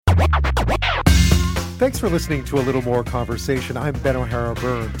Thanks for listening to A Little More Conversation. I'm Ben O'Hara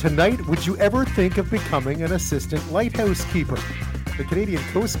Byrne. Tonight, would you ever think of becoming an assistant lighthouse keeper? The Canadian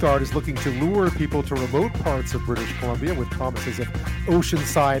Coast Guard is looking to lure people to remote parts of British Columbia with promises of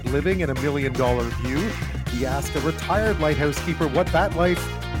oceanside living and $1 million view. We asked a retired lighthouse keeper what that life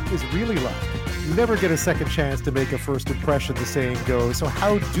is really like. You never get a second chance to make a first impression, the saying goes. So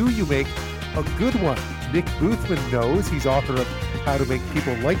how do you make a good one? Nick Boothman knows. He's author of How to Make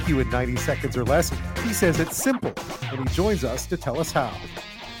People Like You in 90 Seconds or Less. He says it's simple, and he joins us to tell us how.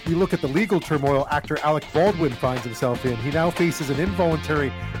 We look at the legal turmoil actor Alec Baldwin finds himself in. He now faces an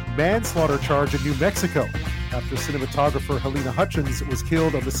involuntary manslaughter charge in New Mexico after cinematographer Helena Hutchins was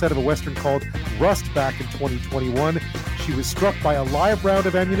killed on the set of a Western called Rust back in 2021. She was struck by a live round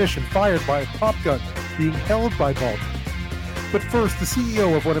of ammunition fired by a pop gun being held by Baldwin. But first, the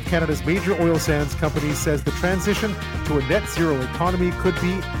CEO of one of Canada's major oil sands companies says the transition to a net zero economy could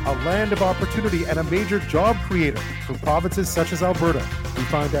be a land of opportunity and a major job creator for provinces such as Alberta. We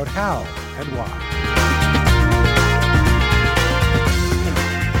find out how and why.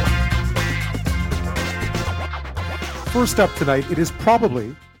 First up tonight, it is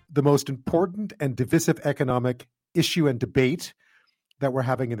probably the most important and divisive economic issue and debate that we're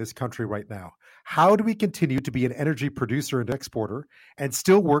having in this country right now. How do we continue to be an energy producer and exporter and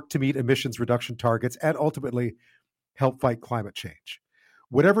still work to meet emissions reduction targets and ultimately help fight climate change?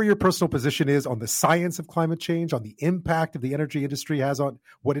 Whatever your personal position is on the science of climate change, on the impact of the energy industry has on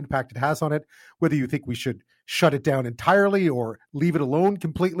what impact it has on it, whether you think we should shut it down entirely or leave it alone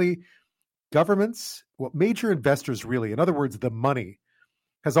completely, governments, well, major investors really, in other words, the money,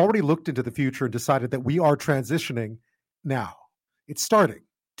 has already looked into the future and decided that we are transitioning now. It's starting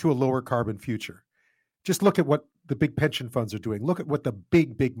to a lower carbon future. Just look at what the big pension funds are doing. Look at what the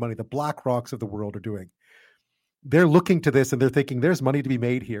big money, the BlackRocks of the world are doing. They're looking to this and they're thinking there's money to be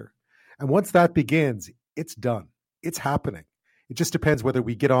made here. And once that begins, it's done. It's happening. It just depends whether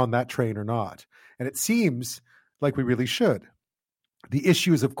we get on that train or not. And it seems like we really should. The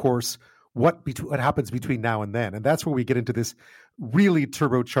issue is, of course, what happens between now and then. And that's where we get into this really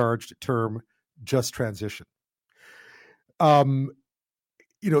turbocharged term, just transition.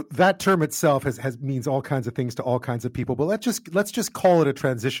 That term itself has means all kinds of things to all kinds of people, but let's just call it a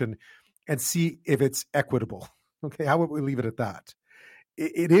transition and see if it's equitable. Okay, how about we leave it at that?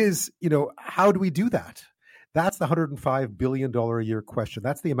 It is, how do we do that? That's the $105 billion a year question.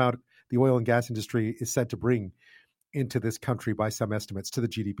 That's the amount the oil and gas industry is said to bring into this country by some estimates to the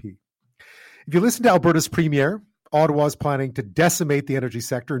GDP. If you listen to Alberta's premier, Ottawa's planning to decimate the energy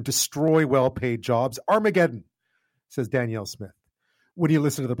sector and destroy well-paid jobs. Armageddon, says Danielle Smith. When you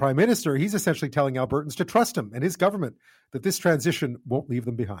listen to the Prime Minister, he's essentially telling Albertans to trust him and his government, that this transition won't leave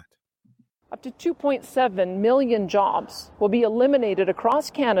them behind. Up to 2.7 million jobs will be eliminated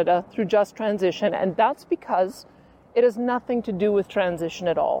across Canada through just transition, and that's because it has nothing to do with transition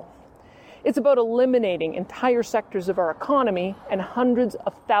at all. It's about eliminating entire sectors of our economy and hundreds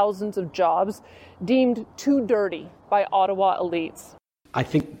of thousands of jobs deemed too dirty by Ottawa elites. I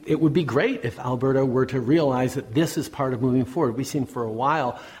think it would be great if Alberta were to realize that this is part of moving forward. We've seen for a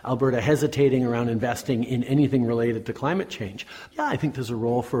while Alberta hesitating around investing in anything related to climate change. Yeah, I think there's a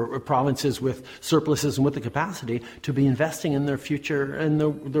role for provinces with surpluses and with the capacity to be investing in their future and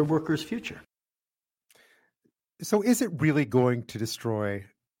their workers' future. So is it really going to destroy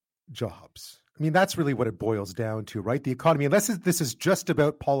jobs? I mean, that's really what it boils down to, right? The economy, unless this is just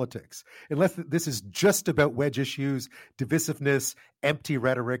about politics, unless this is just about wedge issues, divisiveness, empty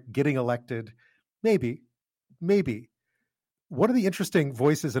rhetoric, getting elected, maybe. One of the interesting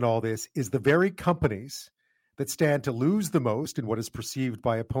voices in all this is the very companies that stand to lose the most in what is perceived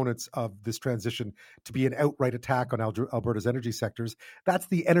by opponents of this transition to be an outright attack on Alberta's energy sectors. That's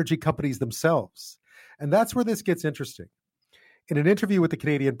the energy companies themselves. And that's where this gets interesting. In an interview with the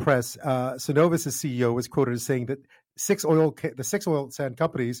Canadian Press, Cenovus' CEO was quoted as saying that the six oil sand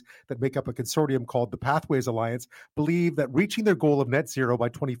companies that make up a consortium called the Pathways Alliance believe that reaching their goal of net zero by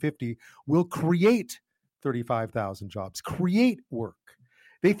 2050 will create 35,000 jobs, create work.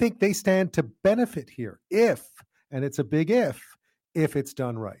 They think they stand to benefit here if, and it's a big if it's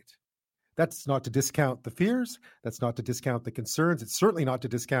done right. That's not to discount the fears. That's not to discount the concerns. It's certainly not to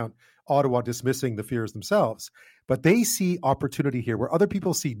discount Ottawa dismissing the fears themselves. But they see opportunity here. Where other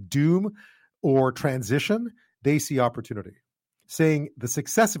people see doom or transition, they see opportunity, saying the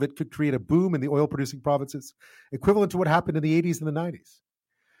success of it could create a boom in the oil-producing provinces, equivalent to what happened in the 80s and the 90s.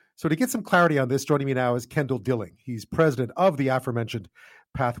 So to get some clarity on this, joining me now is Kendall Dilling. He's president of the aforementioned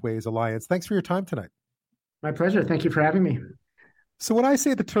Pathways Alliance. Thanks for your time tonight. My pleasure. Thank you for having me. So when I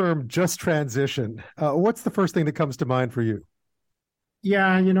say the term just transition, what's the first thing that comes to mind for you?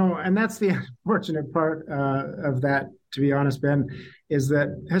 Yeah, and that's the unfortunate part of that, to be honest, Ben, is that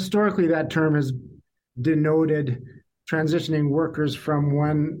historically that term has denoted transitioning workers from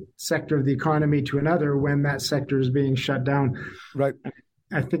one sector of the economy to another when that sector is being shut down. Right.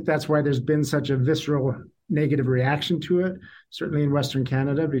 I think that's why there's been such a visceral negative reaction to it, certainly in Western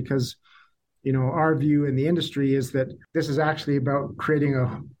Canada, because, our view in the industry is that this is actually about creating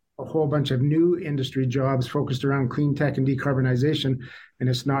a whole bunch of new industry jobs focused around clean tech and decarbonization. And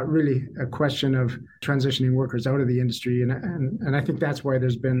it's not really a question of transitioning workers out of the industry. And I think that's why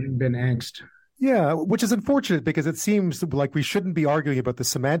there's been angst. Yeah, which is unfortunate because it seems like we shouldn't be arguing about the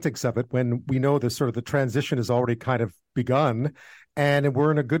semantics of it when we know the sort of the transition has already kind of begun, and we're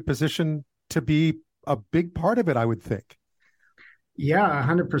in a good position to be a big part of it, I would think. Yeah,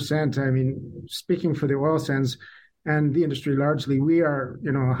 100%. I mean, speaking for the oil sands and the industry largely, we are,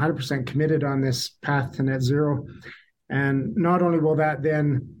 100% committed on this path to net zero. And not only will that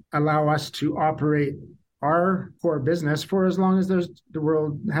then allow us to operate our core business for as long as the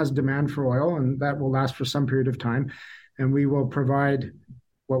world has demand for oil, and that will last for some period of time. And we will provide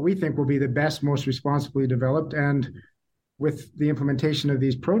what we think will be the best, most responsibly developed. And with the implementation of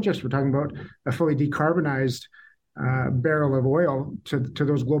these projects, we're talking about a fully decarbonized barrel of oil to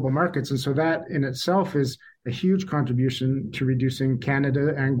those global markets. And so that in itself is a huge contribution to reducing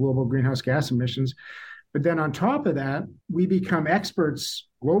Canada and global greenhouse gas emissions. But then on top of that, we become experts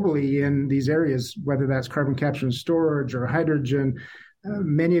globally in these areas, whether that's carbon capture and storage or hydrogen,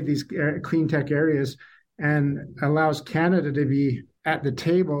 many of these clean tech areas, and allows Canada to be at the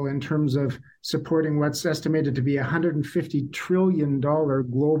table in terms of supporting what's estimated to be $150 trillion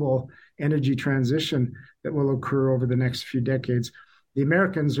global energy transition that will occur over the next few decades. The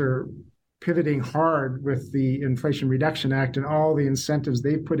Americans are pivoting hard with the Inflation Reduction Act and all the incentives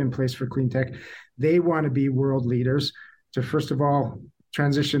they've put in place for clean tech. They want to be world leaders to, first of all,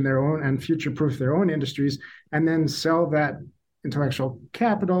 transition their own and future-proof their own industries, and then sell that intellectual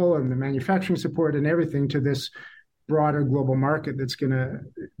capital and the manufacturing support and everything to this broader global market that's going to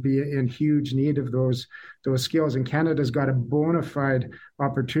be in huge need of those skills. And Canada's got a bona fide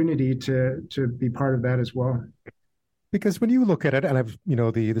opportunity to be part of that as well. Because when you look at it, and I've, the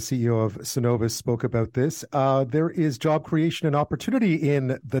CEO of Cenovus spoke about this, there is job creation and opportunity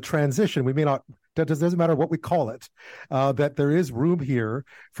in the transition. We may not, that doesn't matter what we call it, that there is room here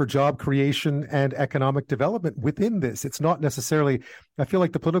for job creation and economic development within this. It's not necessarily, I feel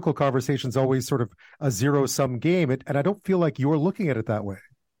like the political conversation is always sort of a zero-sum game, and I don't feel like you're looking at it that way.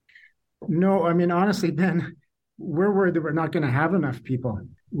 No, I mean, honestly, Ben, we're worried that we're not going to have enough people.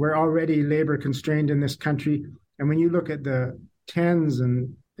 We're already labor constrained in this country. And when you look at the tens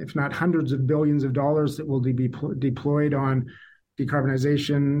and if not hundreds of billions of dollars that will be deployed on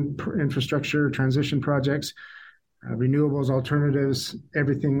decarbonization, infrastructure, transition projects, renewables, alternatives,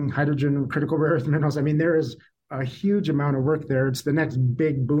 everything, hydrogen, critical rare earth minerals, I mean, there is a huge amount of work there. It's the next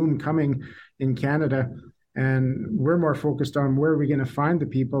big boom coming in Canada. And we're more focused on where are we going to find the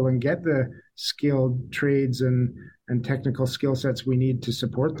people and get the skilled trades and technical skill sets we need to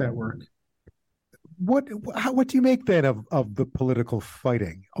support that work. What do you make then of the political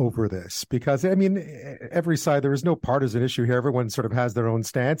fighting over this? Because, I mean, every side, there is no partisan issue here. Everyone sort of has their own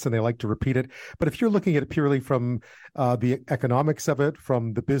stance and they like to repeat it. But if you're looking at it purely from the economics of it,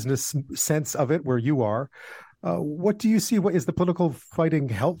 from the business sense of it, where you are, what do you see? What is the political fighting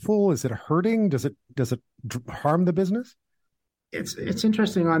helpful? Is it hurting? Does it harm the business? It's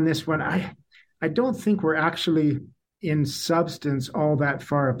interesting on this one. I don't think we're actually in substance all that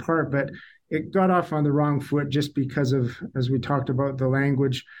far apart, but it got off on the wrong foot just because of, as we talked about, the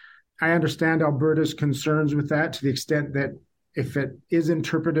language. I understand Alberta's concerns with that to the extent that if it is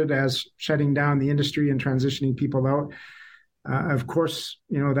interpreted as shutting down the industry and transitioning people out, of course,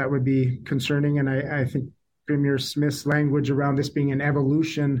 that would be concerning. And I think Premier Smith's language around this being an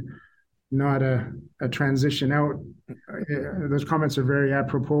evolution, not a transition out, those comments are very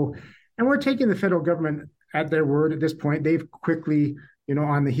apropos. And we're taking the federal government at their word at this point. They've quickly,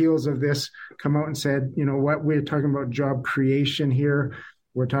 on the heels of this, come out and said, what, we're talking about job creation here.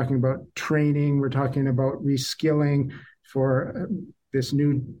 We're talking about training. We're talking about reskilling for this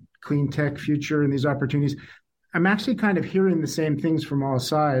new clean tech future and these opportunities. I'm actually kind of hearing the same things from all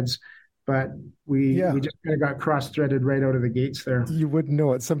sides, but we just kind of got cross-threaded right out of the gates there. You wouldn't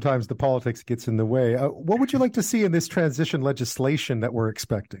know it. Sometimes the politics gets in the way. What would you like to see in this transition legislation that we're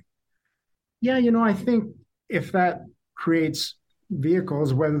expecting? Yeah, I think if that creates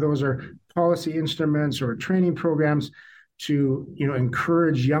vehicles, whether those are policy instruments or training programs to,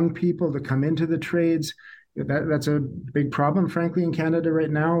 encourage young people to come into the trades, that's a big problem, frankly, in Canada right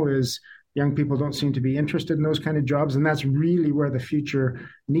now, is Young people don't seem to be interested in those kind of jobs. And that's really where the future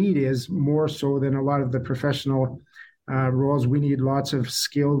need is, more so than a lot of the professional roles. We need lots of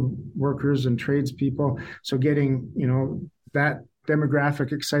skilled workers and tradespeople. So getting, that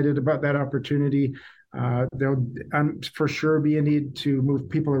demographic excited about that opportunity. There'll for sure be a need to move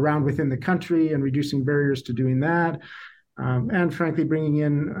people around within the country and reducing barriers to doing that. And frankly, bringing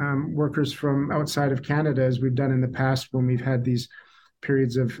in workers from outside of Canada, as we've done in the past when we've had these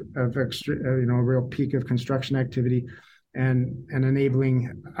periods of extra, a real peak of construction activity, and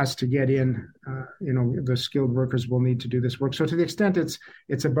enabling us to get in, the skilled workers will need to do this work. So to the extent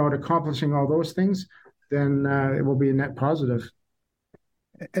it's about accomplishing all those things, then it will be a net positive.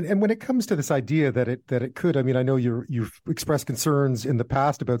 And when it comes to this idea that it could, I mean, I know you've expressed concerns in the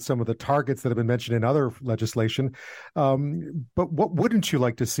past about some of the targets that have been mentioned in other legislation, but what wouldn't you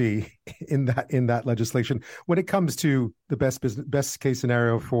like to see in that legislation when it comes to the best case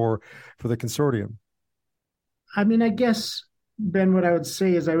scenario for the consortium? I mean, I guess, Ben, what I would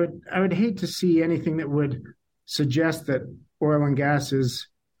say is I would hate to see anything that would suggest that oil and gas is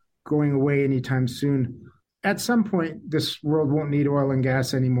going away anytime soon. At some point, this world won't need oil and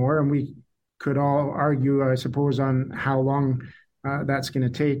gas anymore, and we could all argue, I suppose, on how long that's going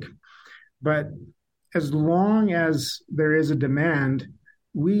to take. But as long as there is a demand,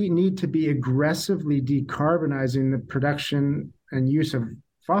 we need to be aggressively decarbonizing the production and use of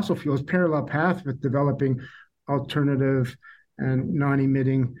fossil fuels, parallel path with developing alternative and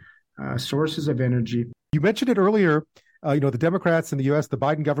non-emitting sources of energy. You mentioned it earlier, the Democrats in the U.S., the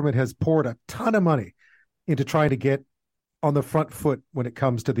Biden government has poured a ton of money into trying to get on the front foot when it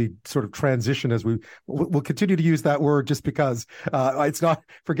comes to the sort of transition, as we'll continue to use that word just because it's not,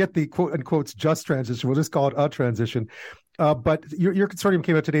 forget the quote unquote just transition, we'll just call it a transition. But your consortium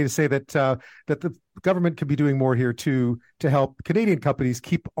came out today to say that the government could be doing more here to help Canadian companies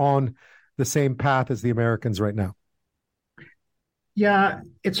keep on the same path as the Americans right now. Yeah,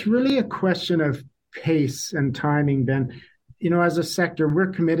 it's really a question of pace and timing, Ben. As a sector,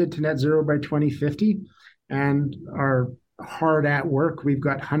 we're committed to net zero by 2050 and are hard at work. We've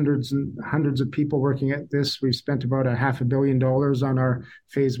got hundreds and hundreds of people working at this. We've spent about $500 million on our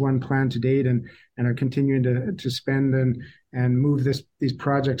phase one plan to date, and are continuing to spend and move these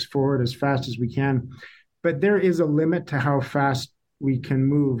projects forward as fast as we can. But there is a limit to how fast we can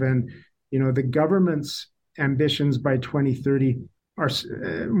move. And, the government's ambitions by 2030 are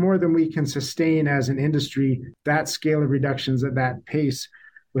more than we can sustain as an industry, that scale of reductions at that pace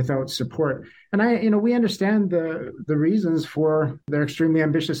without support. And we understand the reasons for their extremely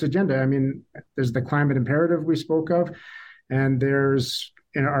ambitious agenda. I mean, there's the climate imperative we spoke of, and there's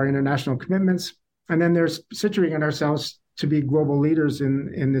our international commitments, and then there's situating ourselves to be global leaders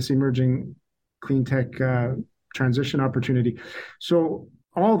in this emerging clean tech transition opportunity. So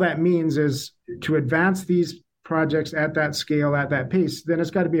all that means is to advance these projects at that scale, at that pace, then it's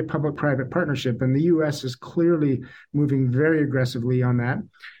got to be a public-private partnership. And the U.S. is clearly moving very aggressively on that.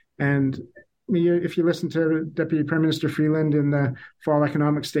 And if you listen to Deputy Prime Minister Freeland in the fall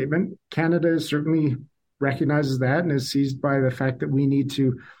economic statement, Canada certainly recognizes that and is seized by the fact that we need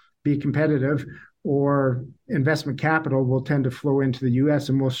to be competitive, or investment capital will tend to flow into the U.S.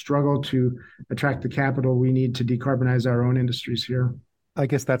 and we'll struggle to attract the capital we need to decarbonize our own industries here. I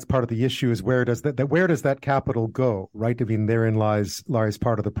guess that's part of the issue, is where does that capital go, right? I mean, therein lies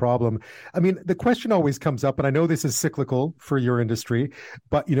part of the problem. I mean, the question always comes up, and I know this is cyclical for your industry,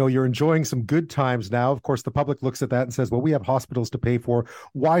 but you're enjoying some good times now. Of course, the public looks at that and says, well, we have hospitals to pay for.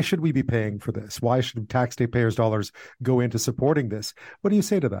 Why should we be paying for this? Why should taxpayers' dollars go into supporting this? What do you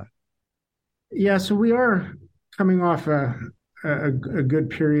say to that? Yeah, so we are coming off a good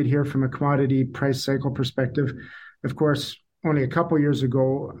period here from a commodity price cycle perspective. Of course, only a couple of years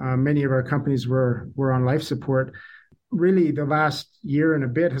ago, many of our companies were on life support. Really, the last year and a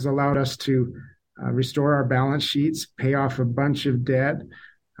bit has allowed us to restore our balance sheets, pay off a bunch of debt,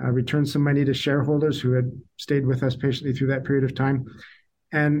 return some money to shareholders who had stayed with us patiently through that period of time.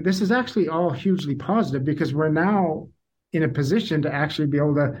 And this is actually all hugely positive, because we're now in a position to actually be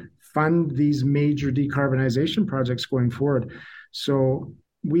able to fund these major decarbonization projects going forward. So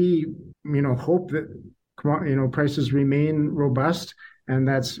we, hope that prices remain robust, and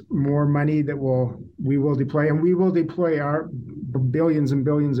that's more money that we will deploy, and we will deploy our billions and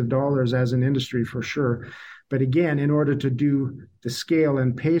billions of dollars as an industry for sure. But again, in order to do the scale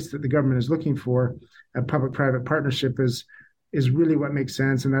and pace that the government is looking for, a public-private partnership is really what makes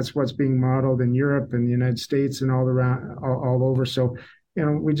sense, and that's what's being modeled in Europe and the United States and all over. So,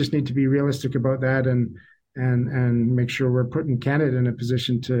 we just need to be realistic about that and make sure we're putting Canada in a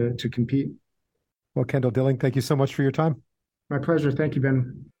position to compete. Well, Kendall Dilling, thank you so much for your time. My pleasure. Thank you,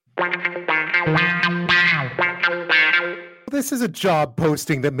 Ben. This is a job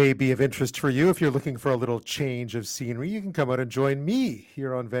posting that may be of interest for you. If you're looking for a little change of scenery, you can come out and join me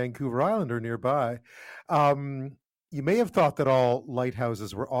here on Vancouver Island or nearby. You may have thought that all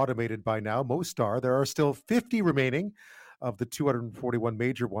lighthouses were automated by now. Most are. There are still 50 remaining of the 241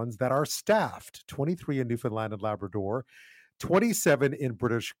 major ones that are staffed, 23 in Newfoundland and Labrador, 27 in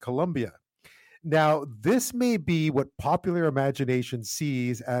British Columbia. Now, this may be what popular imagination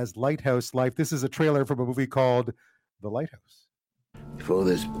sees as lighthouse life. This is a trailer from a movie called The Lighthouse. Before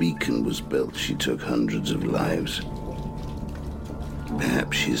this beacon was built, she took hundreds of lives.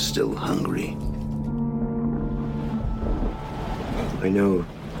 Perhaps she is still hungry. I know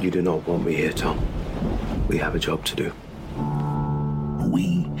you do not want me here, Tom. We have a job to do.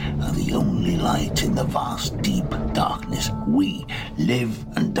 We are the only light in the vast, deep darkness. We live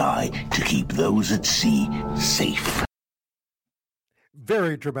and die to keep those at sea safe.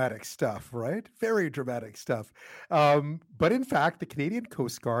 Very dramatic stuff, right? Very dramatic stuff. But in fact, the Canadian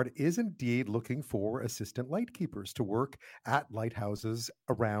Coast Guard is indeed looking for assistant lightkeepers to work at lighthouses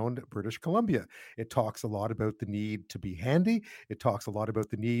around British Columbia. It talks a lot about the need to be handy. It talks a lot about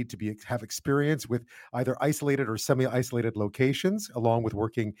the need to have experience with either isolated or semi-isolated locations, along with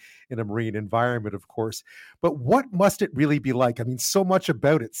working in a marine environment, of course. But what must it really be like? I mean, so much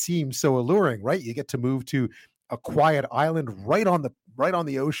about it seems so alluring, right? You get to move to a quiet island right on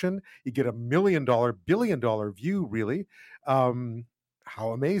the ocean. You get $1 billion view, really.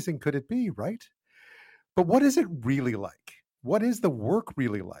 How amazing could it be, right? But what is it really like? What is the work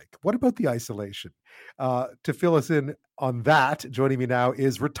really like? What about the isolation? To fill us in on that, joining me now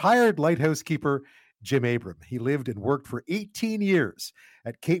is retired lighthouse keeper Jim Abram. He lived and worked for 18 years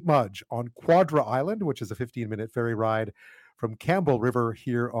at Cape Mudge on Quadra Island, which is a 15-minute ferry ride from Campbell River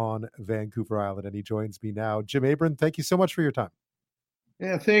here on Vancouver Island. And he joins me now. Jim Abram, thank you so much for your time.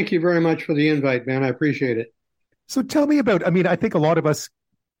 Yeah, thank you very much for the invite, man. I appreciate it. So tell me about, I think a lot of us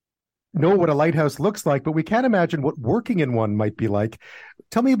know what a lighthouse looks like, but we can't imagine what working in one might be like.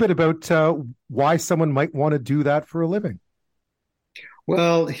 Tell me a bit about why someone might want to do that for a living.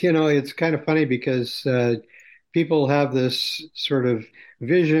 Well, it's kind of funny because people have this sort of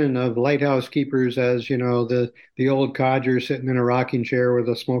vision of lighthouse keepers as, the old codger sitting in a rocking chair with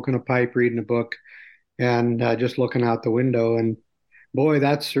a smoking a pipe, reading a book, and just looking out the window. And boy,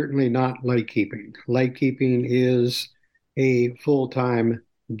 that's certainly not light keeping. Light keeping is a full-time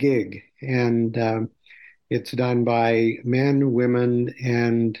gig, and it's done by men, women,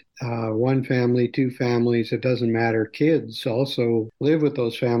 and one family, two families. It doesn't matter. Kids also live with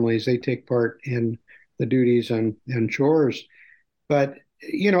those families. They take part in the duties and chores. But,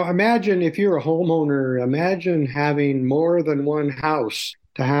 imagine if you're a homeowner, imagine having more than one house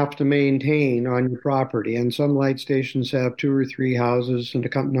to have to maintain on your property. And some light stations have 2 or 3 houses and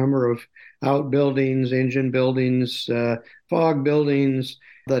a number of outbuildings, engine buildings, fog buildings.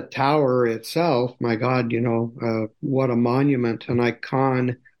 The tower itself, my God, what a monument, an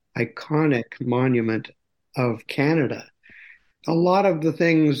iconic monument of Canada. A lot of the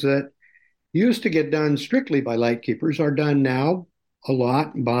things that used to get done strictly by lightkeepers are done now a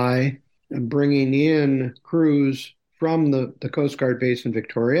lot by bringing in crews from the Coast Guard base in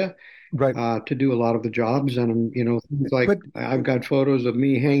Victoria, right, to do a lot of the jobs. And, things like I've got photos of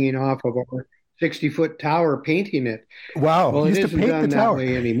me hanging off of our 60-foot tower painting it. Wow. Well, it isn't to paint done the tower that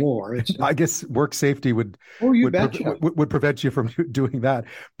way anymore. I guess work safety would prevent you from doing that.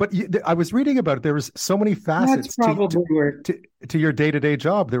 But I was reading about it. There was so many facets to your day-to-day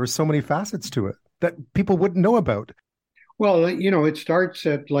job. There were so many facets to it that people wouldn't know about. Well, it starts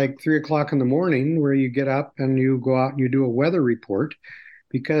at like 3:00 in the morning where you get up and you go out and you do a weather report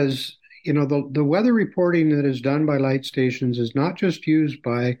because, the weather reporting that is done by light stations is not just used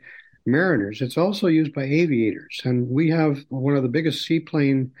by mariners. It's also used by aviators. And we have one of the biggest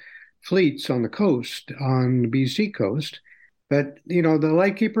seaplane fleets on the coast, on the BC coast. But, the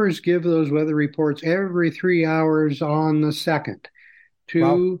lightkeepers give those weather reports every 3 hours on the second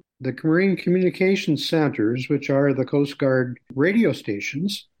to the Marine Communication Centers, which are the Coast Guard radio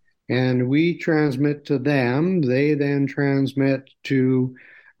stations. And we transmit to them. They then transmit to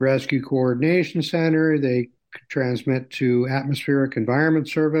Rescue Coordination Center. They transmit to Atmospheric Environment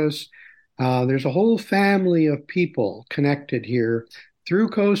Service. There's a whole family of people connected here through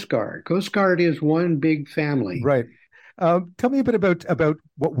Coast Guard. Coast Guard is one big family. Right. Tell me a bit about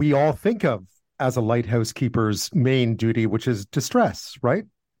what we all think of as a lighthouse keeper's main duty, which is distress, right?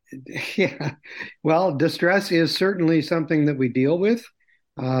 Yeah. Well, distress is certainly something that we deal with.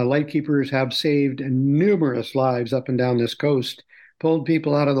 Lightkeepers have saved numerous lives up and down this coast, pulled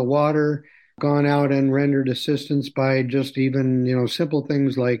people out of the water, gone out and rendered assistance by just even, simple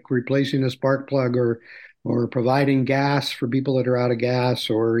things like replacing a spark plug or providing gas for people that are out of gas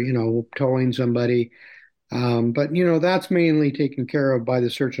or, towing somebody. But that's mainly taken care of by the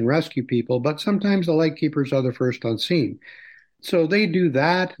search and rescue people, but sometimes the lightkeepers are the first on scene. So they do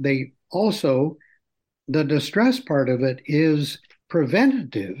that. They also, the distress part of it is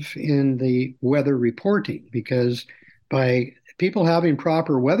preventative in the weather reporting, because by people having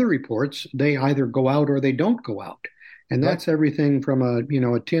proper weather reports, they either go out or they don't go out. And that's everything from a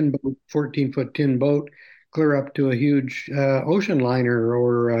tin boat, 14-foot tin boat, clear up to a huge ocean liner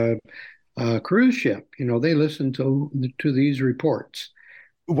or a cruise ship. They listen to these reports.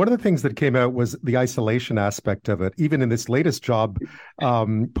 One of the things that came out was the isolation aspect of it. Even in this latest job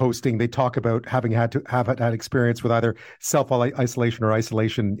posting, they talk about having had experience with either self-isolation or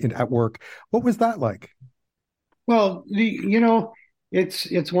isolation at work. What was that like? Well,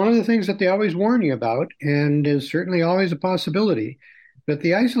 it's one of the things that they always warn you about, and is certainly always a possibility. But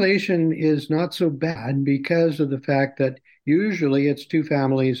the isolation is not so bad because of the fact that usually it's two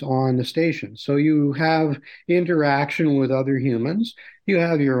families on the station. So you have interaction with other humans. You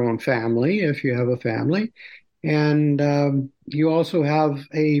have your own family if you have a family. And you also have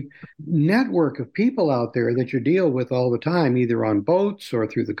a network of people out there that you deal with all the time, either on boats or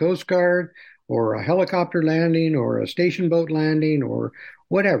through the Coast Guard or a helicopter landing or a station boat landing or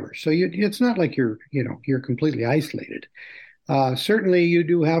whatever. So it's not like you're completely isolated. Certainly, you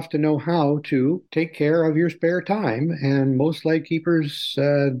do have to know how to take care of your spare time. And most lightkeepers,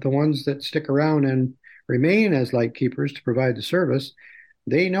 the ones that stick around and remain as lightkeepers to provide the service,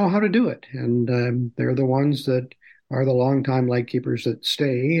 they know how to do it. And they're the ones that are the longtime lightkeepers that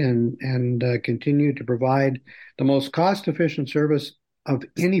stay and continue to provide the most cost-efficient service of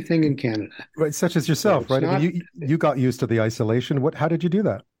anything in Canada. Right, such as yourself, right? I mean, you got used to the isolation. How did you do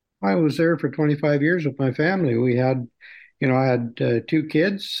that? I was there for 25 years with my family. We had I had two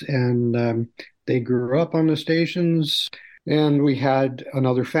kids, and they grew up on the stations. And we had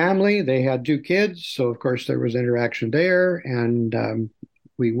another family. They had two kids, so of course there was interaction there. And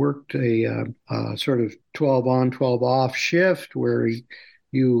we worked a sort of 12 on, 12 off shift where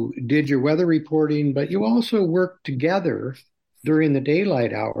you did your weather reporting, but you also worked together during the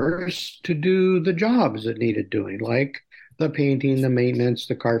daylight hours to do the jobs that needed doing, like the painting, the maintenance,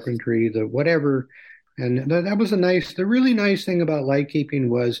 the carpentry, the whatever. And that was the really nice thing about lightkeeping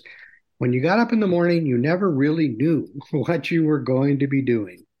was when you got up in the morning, you never really knew what you were going to be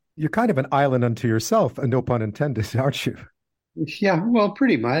doing. You're kind of an island unto yourself, and no pun intended, aren't you? Yeah, well,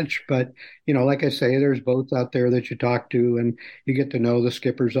 pretty much. But, like I say, there's boats out there that you talk to, and you get to know the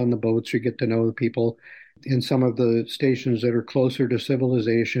skippers on the boats. You get to know the people in some of the stations that are closer to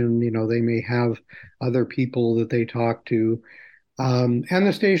civilization. They may have other people that they talk to. And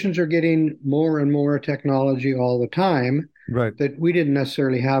the stations are getting more and more technology all the time, right, that we didn't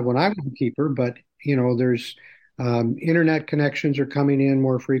necessarily have when I was a keeper, but, there's internet connections are coming in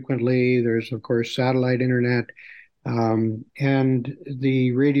more frequently. There's, of course, satellite internet, and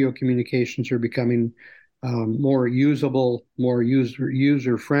the radio communications are becoming more usable, more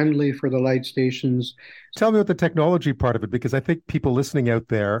user-friendly for the light stations. Tell me about the technology part of it, because I think people listening out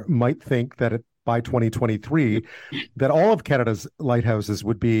there might think that by 2023, that all of Canada's lighthouses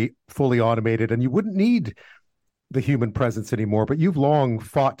would be fully automated and you wouldn't need the human presence anymore. But you've long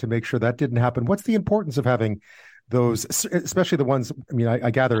fought to make sure that didn't happen. What's the importance of having those, especially the ones, I mean,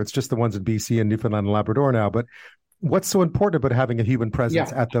 I gather it's just the ones in BC and Newfoundland and Labrador now, but what's so important about having a human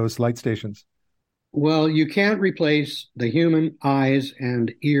presence at those light stations? Well, you can't replace the human eyes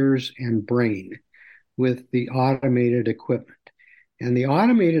and ears and brain with the automated equipment. And the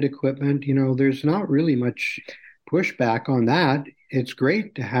automated equipment, there's not really much pushback on that. It's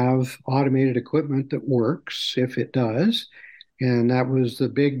great to have automated equipment that works if it does. And that was the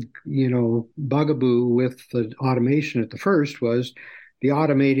big, bugaboo with the automation at the first was the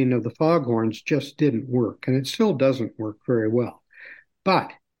automating of the foghorns just didn't work. And it still doesn't work very well.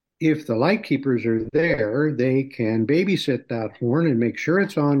 But if the lightkeepers are there, they can babysit that horn and make sure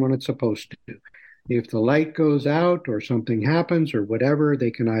it's on when it's supposed to. If the light goes out or something happens or whatever, they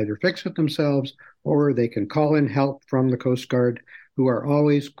can either fix it themselves or they can call in help from the Coast Guard, who are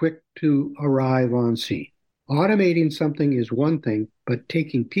always quick to arrive on scene. Automating something is one thing, but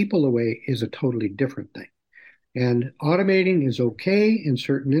taking people away is a totally different thing. And automating is okay in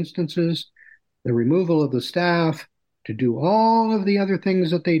certain instances. The removal of the staff to do all of the other things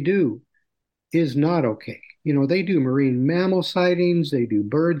that they do is not okay. They do marine mammal sightings, they do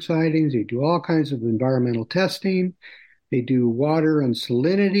bird sightings, they do all kinds of environmental testing, they do water and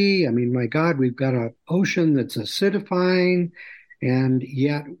salinity. I mean, my God, we've got an ocean that's acidifying, And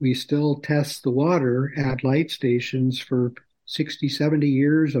yet we still test the water at light stations for 60, 70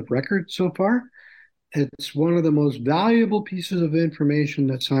 years of record so far. It's one of the most valuable pieces of information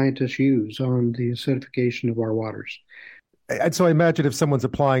that scientists use on the acidification of our waters. And so I imagine if someone's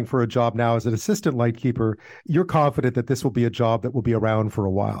applying for a job now as an assistant lightkeeper, you're confident that this will be a job that will be around for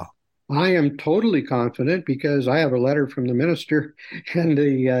a while. I am totally confident because I have a letter from the minister and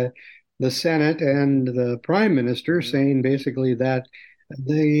the Senate and the Prime Minister saying basically that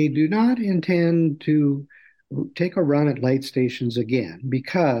they do not intend to take a run at light stations again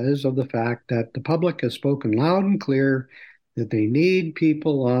because of the fact that the public has spoken loud and clear that they need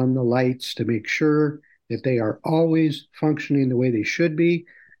people on the lights to make sure that they are always functioning the way they should be,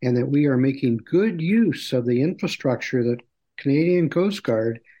 and that we are making good use of the infrastructure that Canadian Coast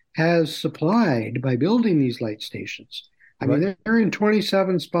Guard has supplied by building these light stations. I mean, they're in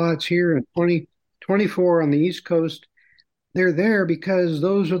 27 spots here and 24 on the East Coast. They're there because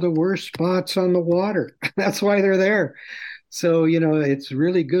those are the worst spots on the water. That's why they're there. So, it's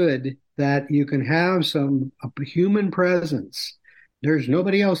really good that you can have a human presence. There's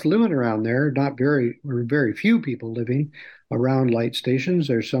nobody else living around there, very few people living around light stations.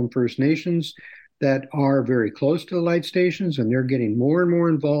 There's some First Nations that are very close to the light stations, and they're getting more and more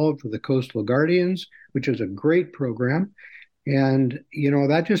involved with the Coastal Guardians, which is a great program. And,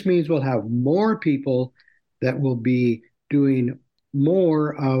 that just means we'll have more people that will be doing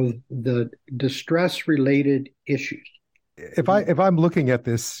more of the distress-related issues. If I'm looking at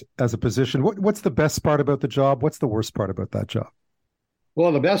this as a position, what's the best part about the job? What's the worst part about that job?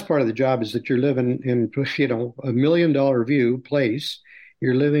 Well, the best part of the job is that you're living in, a $1 million view place.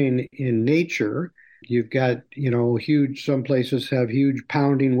 You're living in nature. You've got, some places have huge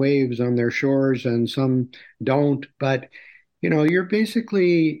pounding waves on their shores and some don't. But, you're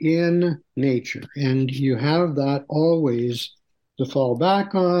basically in nature and you have that always to fall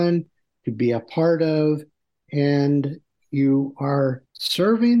back on, to be a part of, and you are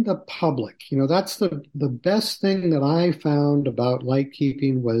serving the public. That's the best thing that I found about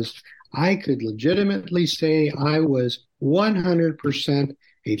lightkeeping was I could legitimately say I was 100%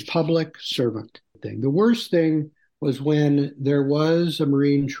 a public servant. The worst thing was when there was a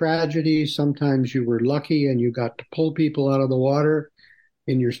marine tragedy. Sometimes you were lucky and you got to pull people out of the water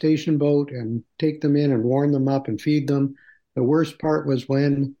in your station boat and take them in and warm them up and feed them. The worst part was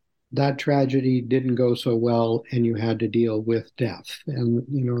when that tragedy didn't go so well and you had to deal with death. And,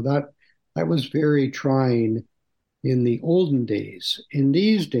 that was very trying in the olden days. In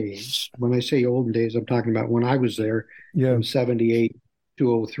these days, when I say olden days, I'm talking about when I was there from 78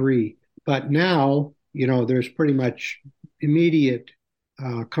 to 03. But now, there's pretty much immediate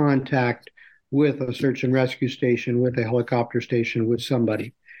contact with a search and rescue station, with a helicopter station, with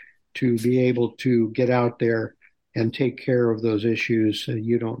somebody to be able to get out there and take care of those issues.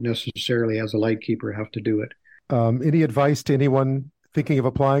 You don't necessarily, as a lightkeeper, have to do it. Any advice to anyone thinking of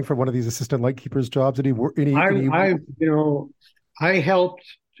applying for one of these assistant lightkeepers jobs? I helped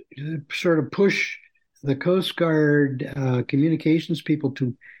sort of push the Coast Guard communications people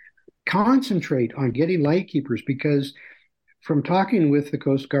to concentrate on getting lightkeepers, because from talking with the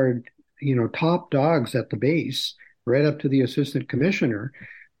Coast Guard, top dogs at the base, right up to the assistant commissioner,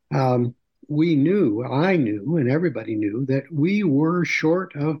 I knew, and everybody knew that we were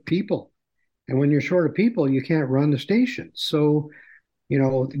short of people. And when you're short of people, you can't run the station. So,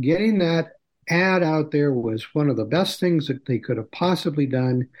 getting that ad out there was one of the best things that they could have possibly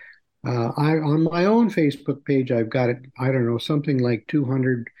done. On my own Facebook page, I've got something like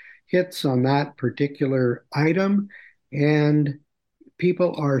 200 hits on that particular item, and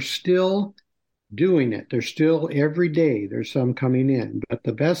people are still doing it. There's still every day, there's some coming in. But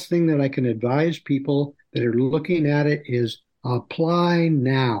the best thing that I can advise people that are looking at it is apply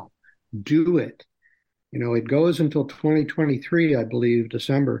now. Do it. It goes until 2023, I believe,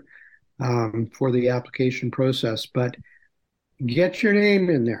 December, for the application process. But get your name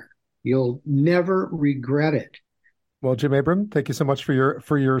in there. You'll never regret it. Well, Jim Abram, thank you so much for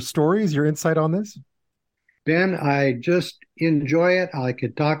your stories, your insight on this. Ben, I just enjoy it. I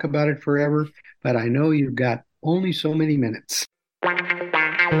could talk about it forever, but I know you've got only so many minutes.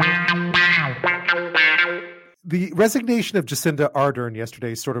 The resignation of Jacinda Ardern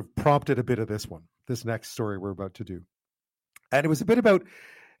yesterday sort of prompted a bit of this next story we're about to do. And it was a bit about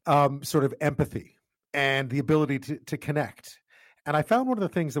sort of empathy and the ability to connect. And I found one of the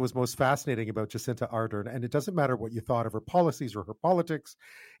things that was most fascinating about Jacinda Ardern, and it doesn't matter what you thought of her policies or her politics,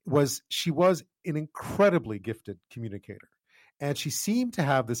 was she was an incredibly gifted communicator. And she seemed to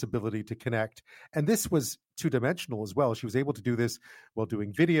have this ability to connect. And this was two-dimensional as well. She was able to do this while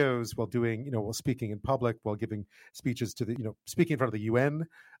doing videos, while doing, while speaking in public, while giving speeches to the, speaking in front of the UN,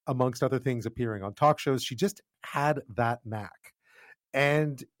 amongst other things, appearing on talk shows. She just had that knack.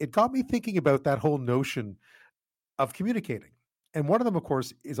 And it got me thinking about that whole notion of communicating. And one of them, of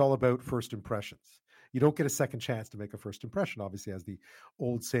course, is all about first impressions. You don't get a second chance to make a first impression, obviously, as the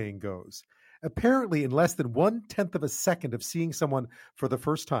old saying goes. Apparently, in less than 1/10 of a second of seeing someone for the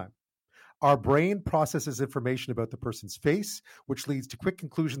first time, our brain processes information about the person's face, which leads to quick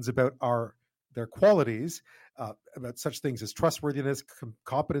conclusions about their qualities, about such things as trustworthiness,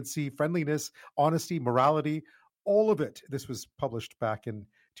 competency, friendliness, honesty, morality, all of it. This was published back in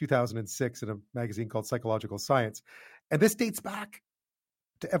 2006 in a magazine called Psychological Science. And this dates back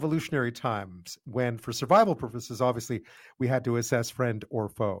to evolutionary times when, for survival purposes, obviously, we had to assess friend or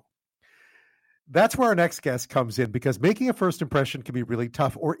foe. That's where our next guest comes in, because making a first impression can be really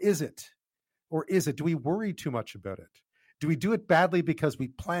tough. Or is it? Or is it? Do we worry too much about it? Do we do it badly because we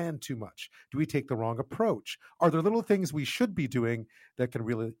plan too much? Do we take the wrong approach? Are there little things we should be doing that can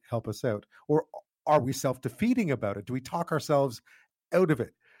really help us out? Or are we self-defeating about it? Do we talk ourselves out of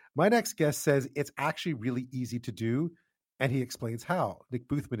it? My next guest says it's actually really easy to do, and he explains how. Nick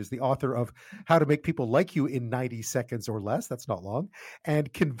Boothman is the author of How to Make People Like You in 90 Seconds or Less. That's not long.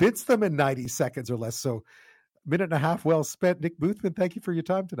 And Convince Them in 90 Seconds or Less. So, minute and a half well spent. Nick Boothman, thank you for your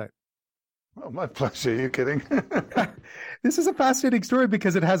time tonight. Oh, my pleasure. You're kidding. This is a fascinating story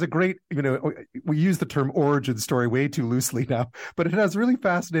because it has a great, we use the term origin story way too loosely now, but it has a really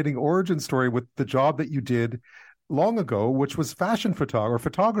fascinating origin story with the job that you did long ago, which was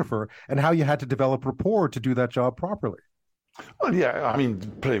photographer, and how you had to develop rapport to do that job properly. Well, yeah, I mean,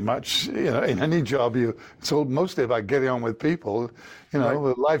 pretty much, in any job, it's all mostly about getting on with people.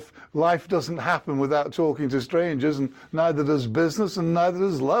 Right. Life doesn't happen without talking to strangers, and neither does business, and neither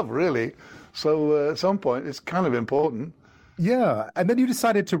does love, really. So at some point, it's kind of important. Yeah, and then you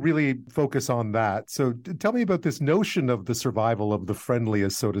decided to really focus on that. So tell me about this notion of the survival of the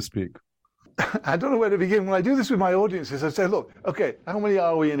friendliest, so to speak. I don't know where to begin. When I do this with my audiences, I say, look, okay, how many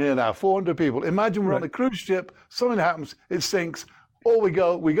are we in here now? 400 people. Imagine we're on a cruise ship, something happens, it sinks, we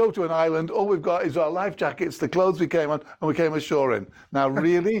go to an island, all we've got is our life jackets, the clothes we came on, and we came ashore in. Now,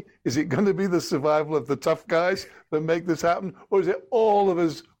 really, is it going to be the survival of the tough guys that make this happen? Or is it all of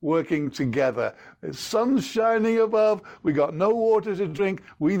us working together? The sun's shining above, we got no water to drink,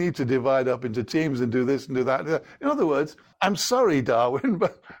 we need to divide up into teams and do this and do that. In other words, I'm sorry, Darwin,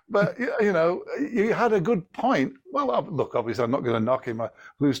 but you had a good point. Well, look, obviously, I'm not going to knock him. I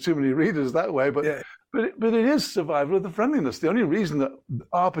lose too many readers that way, but yeah. But it is survival of the friendliness. The only reason that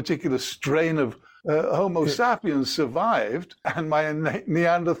our particular strain of Homo sapiens survived and my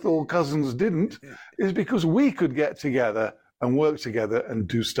Neanderthal cousins didn't is because we could get together and work together and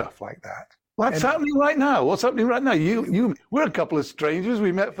do stuff like that. What's happening right now? What's happening right now? We're a couple of strangers.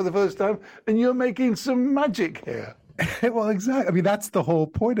 We met for the first time, and you're making some magic here. Well, exactly. I mean, that's the whole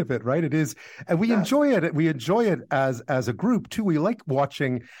point of it, right? It is, and we enjoy it. We enjoy it as a group too. We like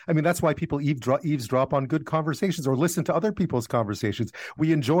watching. I mean, that's why people eavesdrop on good conversations or listen to other people's conversations.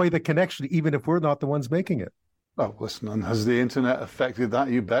 We enjoy the connection, even if we're not the ones making it. Oh, listen, and has the internet affected that?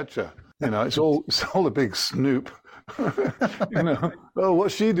 You betcha. It's all a big snoop. Oh,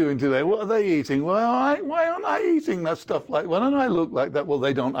 what's she doing today? What are they eating? Well, why aren't I eating that stuff? Why don't I look like that? Well,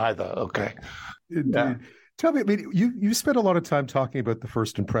 they don't either. Okay. Yeah. Tell me, I mean, you spent a lot of time talking about the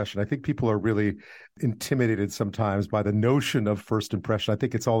first impression. I think people are really intimidated sometimes by the notion of first impression. I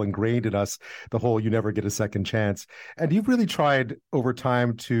think it's all ingrained in us, the whole you never get a second chance. And you've really tried over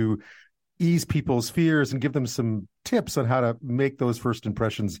time to ease people's fears and give them some tips on how to make those first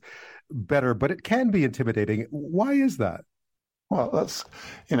impressions better. But it can be intimidating. Why is that? Well, that's,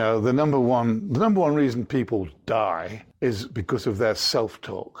 the number one reason people die is because of their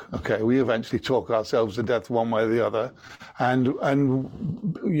self-talk. Okay, we eventually talk ourselves to death one way or the other. And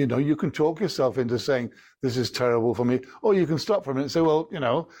you can talk yourself into saying, this is terrible for me. Or you can stop for a minute and say, well,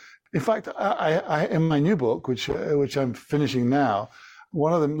 in fact, I in my new book, which I'm finishing now,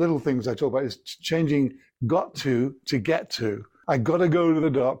 one of the little things I talk about is changing got to get to. I got to go to the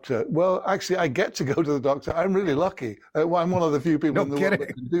doctor. Well, actually, I get to go to the doctor. I'm really lucky. I'm one of the few people in the world that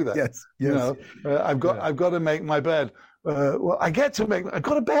can do that. Yes. I've got to make my bed. I've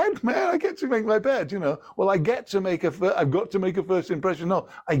got a bed, man. I get to make my bed. Well, I've got to make a first impression. No,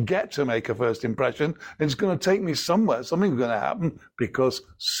 I get to make a first impression. It's going to take me somewhere. Something's going to happen because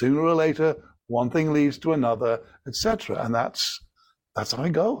sooner or later, one thing leads to another, etc. And that's how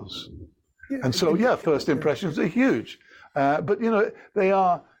it goes. Yeah. And so, first impressions are huge. But they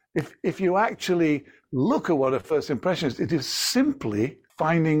are, if you actually look at what a first impression is. It is simply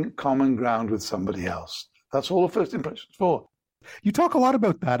finding common ground with somebody else. That's all a first impression is for. You talk a lot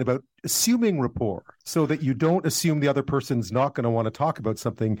about that, about assuming rapport, so that you don't assume the other person's not going to want to talk about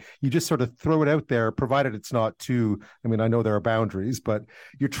something. You just sort of throw it out there, provided it's not too, I mean, I know there are boundaries, but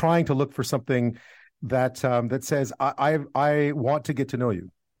you're trying to look for something that that says, I want to get to know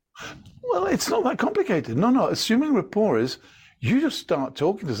you. Well, it's not that complicated. No. Assuming rapport is you just start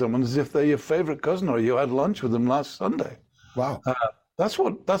talking to someone as if they're your favorite cousin or you had lunch with them last Sunday. Wow. That's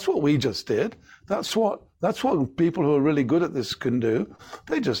what we just did. That's what people who are really good at this can do.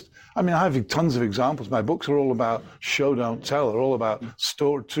 I have tons of examples. My books are all about show, don't tell. They're all about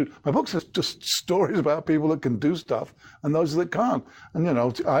story. My books are just stories about people that can do stuff and those that can't. And,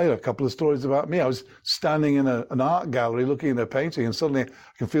 I had a couple of stories about me. I was standing in an art gallery looking at a painting, and suddenly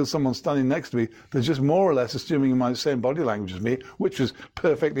I can feel someone standing next to me that's just more or less assuming my same body language as me, which was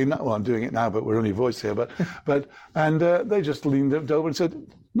perfectly not. Well, I'm doing it now, but we're only voice here. And they just leaned over and said,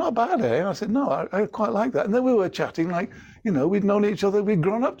 "Not bad, eh?" And I said, "No, I quite like that." And then we were chatting like, we'd known each other, we'd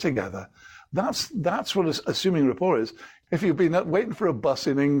grown up together. That's what assuming rapport is. If you've been waiting for a bus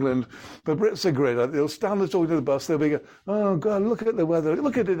in England, the Brits are great. They'll stand there talking to the bus. They'll be going, "Oh, God, look at the weather.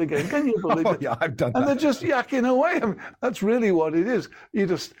 Look at it again. Can you believe it?" Yeah, I've done that. And they're just yakking away. I mean, that's really what it is.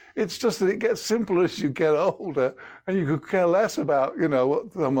 It's just that it gets simpler as you get older, and you could care less about,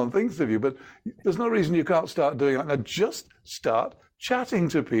 what someone thinks of you. But there's no reason you can't start doing that. Now, just start chatting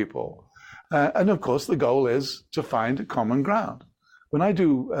to people. And of course, the goal is to find common ground. When I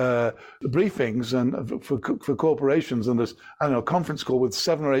do briefings and for corporations, and there's, a conference call with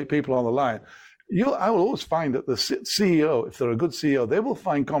 7 or 8 people on the line, I will always find that the CEO, if they're a good CEO, they will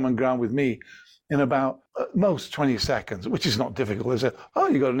find common ground with me in about at most 20 seconds, which is not difficult. They say, "Oh,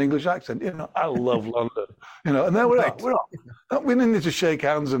 you got an English accent. I love London." And there we're off. We didn't need to shake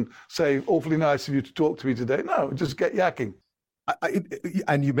hands and say, "Awfully nice of you to talk to me today." No, just get yakking.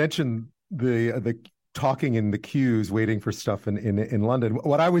 And you mentioned the talking in the queues, waiting for stuff in London.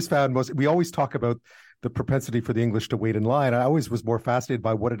 What I always found we always talk about the propensity for the English to wait in line. I always was more fascinated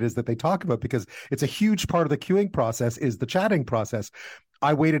by what it is that they talk about, because it's a huge part of the queuing process is the chatting process.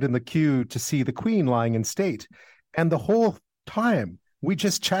 I waited in the queue to see the Queen lying in state, and the whole time we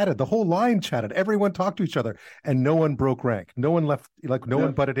just chatted. The whole line chatted. Everyone talked to each other, and no one broke rank. No one left,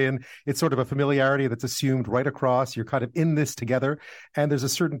 one butted in. It's sort of a familiarity that's assumed right across. You're kind of in this together, and there's a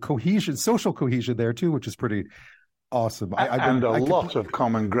certain cohesion, social cohesion there too, which is pretty awesome. And a lot of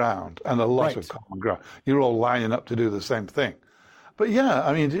common ground. You're all lining up to do the same thing. But yeah,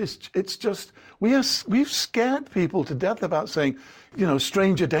 I mean, it's just we've scared people to death about saying,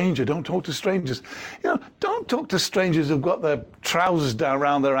 stranger danger. Don't talk to strangers. Don't talk to strangers who've got their trousers down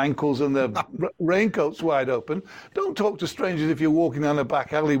around their ankles and their raincoats wide open. Don't talk to strangers if you're walking down a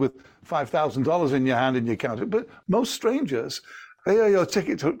back alley with $5,000 in your hand and you count it. But most strangers, they are your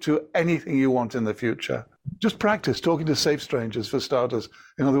ticket to anything you want in the future. Just practice talking to safe strangers for starters.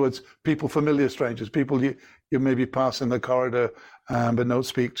 In other words, familiar strangers, people you maybe pass in the corridor but don't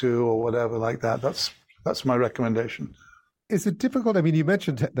speak to or whatever like that. That's my recommendation. Is it difficult? I mean, you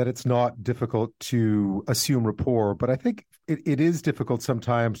mentioned that it's not difficult to assume rapport, but I think it is difficult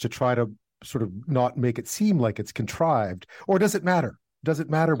sometimes to try to sort of not make it seem like it's contrived. Or does it matter? Does it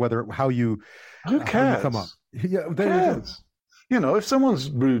matter how you come up? Yeah, Who cares? If someone's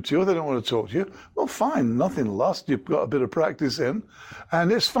rude to you or they don't want to talk to you, well, fine, nothing lost. You've got a bit of practice in,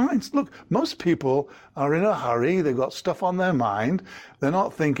 and it's fine. Look, most people are in a hurry. They've got stuff on their mind. They're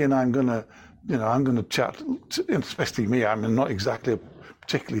not thinking, I'm going to chat, especially me. I'm not exactly a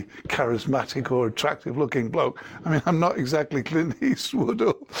particularly charismatic or attractive-looking bloke. I mean, I'm not exactly Clint Eastwood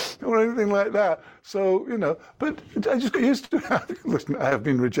or anything like that. So, but I just got used to it. Listen, I have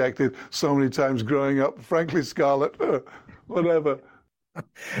been rejected so many times growing up. Frankly, Scarlett, whatever.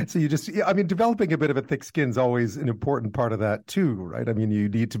 So developing a bit of a thick skin is always an important part of that too, right? I mean, you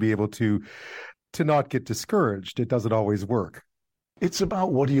need to be able to not get discouraged. It doesn't always work. It's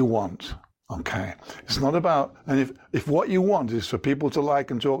about what do you want, okay? It's not about, and if what you want is for people to like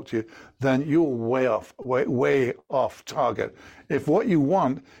and talk to you, then you're way off target. If what you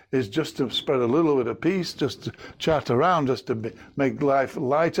want is just to spread a little bit of peace, just to chat around, just to make life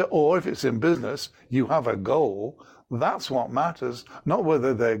lighter, or if it's in business, you have a goal. That's what matters, not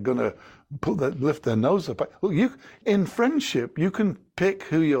whether they're going to lift their nose up. Look, in friendship, you can pick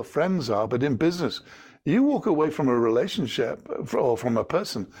who your friends are, but in business, you walk away from a relationship or from a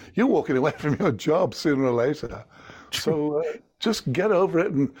person, you're walking away from your job sooner or later. So just get over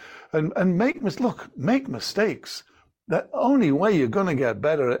it and make mistakes. The only way you're going to get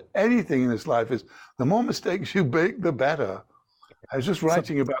better at anything in this life is the more mistakes you make, the better. I was just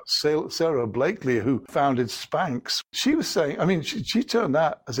writing about Sarah Blakely, who founded Spanx. She was saying, I mean, she turned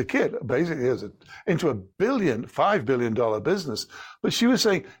that as a kid, basically into a $5 billion business. But she was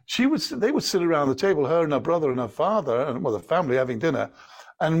saying they would sit around the table, her and her brother and her father, and the family having dinner.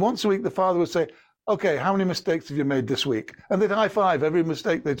 And once a week, the father would say, okay, how many mistakes have you made this week? And they'd high five every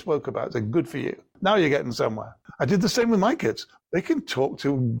mistake they'd spoke about. Say, good for you. Now you're getting somewhere. I did the same with my kids. They can talk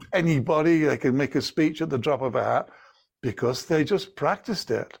to anybody. They can make a speech at the drop of a hat because they just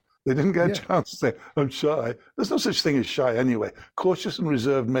practiced it. They didn't get a chance to say, I'm shy. There's no such thing as shy anyway. Cautious and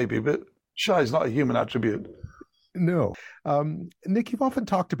reserved maybe, but shy is not a human attribute. No. Nick, you've often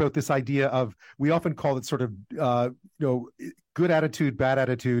talked about this idea of, we often call it sort of, good attitude, bad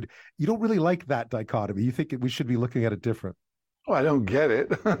attitude. You don't really like that dichotomy. You think we should be looking at it different. Oh, I don't get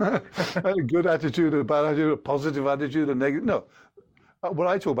it. A good attitude, a bad attitude, a positive attitude, a negative. No. What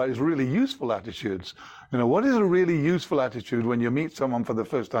I talk about is really useful attitudes. What is a really useful attitude when you meet someone for the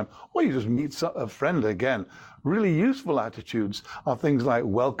first time, or you just meet a friend again? Really useful attitudes are things like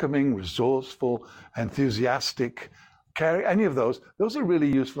welcoming, resourceful, enthusiastic, caring, any of those. Those are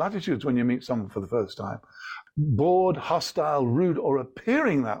really useful attitudes when you meet someone for the first time. Bored, hostile, rude, or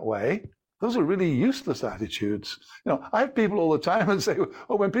appearing that way, those are really useless attitudes. I have people all the time and say,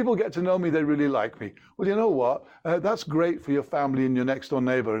 oh, when people get to know me, they really like me. Well, you know what? That's great for your family and your next door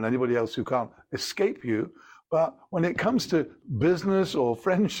neighbor and anybody else who can't escape you. But when it comes to business or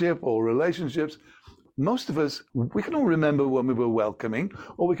friendship or relationships, most of us, we can all remember when we were welcoming,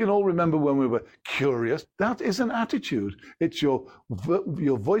 or we can all remember when we were curious. That is an attitude. It's your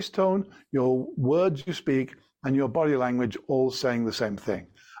voice tone, your words you speak, and your body language all saying the same thing.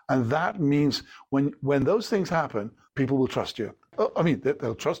 And that means when those things happen, people will trust you. I mean,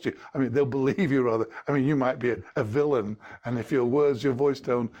 they'll trust you. I mean, they'll believe you rather. I mean, you might be a villain, and if your words, your voice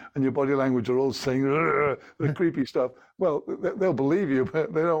tone, and your body language are all saying the creepy stuff, well, they'll believe you,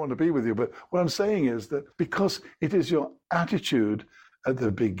 but they don't want to be with you. But what I'm saying is that because it is your attitude at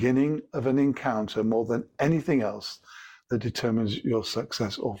the beginning of an encounter more than anything else that determines your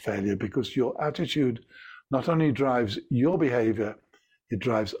success or failure, because your attitude not only drives your behavior, it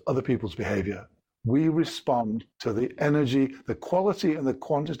drives other people's behavior. We respond to the energy, the quality and the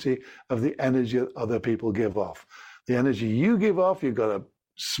quantity of the energy that other people give off. The energy you give off, you've got a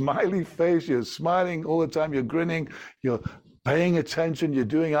smiley face, you're smiling all the time, you're grinning, you're paying attention, you're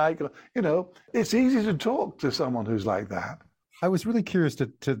doing eye contact. It's easy to talk to someone who's like that. I was really curious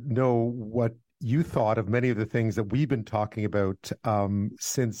to know what you thought of many of the things that we've been talking about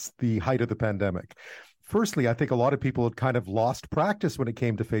since the height of the pandemic. Firstly, I think a lot of people had kind of lost practice when it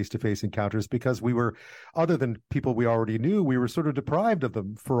came to face-to-face encounters because we were, other than people we already knew, we were sort of deprived of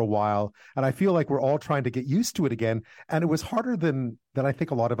them for a while. And I feel like we're all trying to get used to it again. And it was harder than I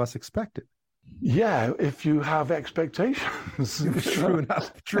think a lot of us expected. Yeah, if you have expectations. True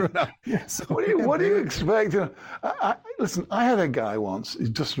enough. Yeah. So what do you expect? Listen, I had a guy once,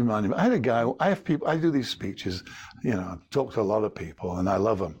 it just reminded me, I do these speeches, I talk to a lot of people and I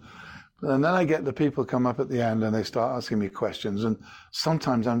love them. And then I get the people come up at the end and they start asking me questions. And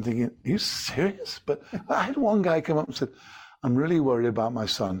sometimes I'm thinking, are you serious? But I had one guy come up and said, I'm really worried about my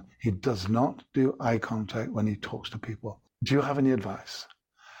son. He does not do eye contact when he talks to people. Do you have any advice?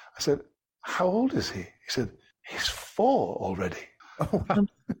 I said, how old is he? He said, he's 4 already. Oh, wow.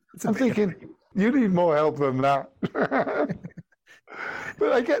 I'm thinking, you need more help than that.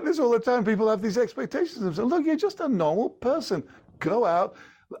 But I get this all the time. People have these expectations of, look, you're just a normal person. Go out.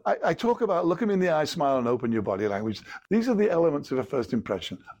 I talk about look him in the eye, smile, and open your body language. These are the elements of a first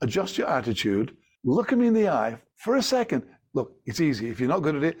impression. Adjust your attitude. Look him in the eye for a second. Look, it's easy. If you're not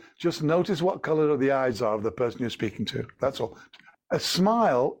good at it, just notice what color the eyes are of the person you're speaking to. That's all. A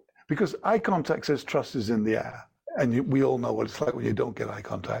smile, because eye contact says trust is in the air. And we all know what it's like when you don't get eye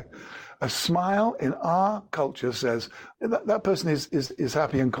contact. A smile in our culture says that person is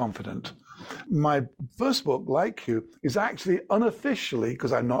happy and confident. My first book, Like You, is actually unofficially,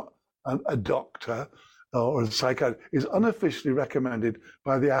 because I'm not a doctor or a psychiatrist, is unofficially recommended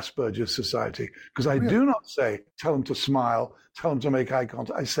by the Asperger's Society. Because I do not say, tell them to smile, tell them to make eye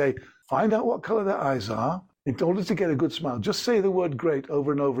contact. I say, find out what color their eyes are. In order to get a good smile, just say the word great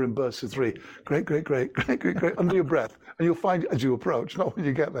over and over in bursts of 3. Great, great, great, great, great, great, under your breath. And you'll find as you approach, not when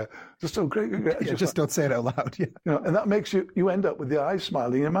you get there. Just so great, great, great. Yeah, just don't say it out loud. Yeah. And that makes you end up with the eyes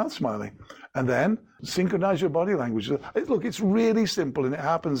smiling and your mouth smiling. And then synchronize your body language. Look, it's really simple and it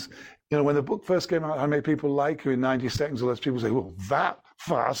happens. When the book first came out, I made people like you in 90 seconds or less. People say, well, that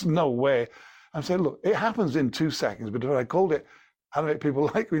fast? No way. I'm saying, look, it happens in 2 seconds. But if I called it, how to make people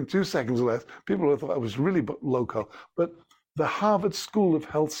like you in 2 seconds or less, people would have thought I was really loco. But the Harvard School of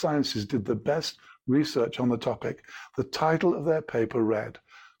Health Sciences did the best research on the topic. The title of their paper read,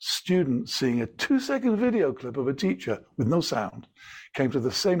 "Students seeing a 2-second video clip of a teacher with no sound came to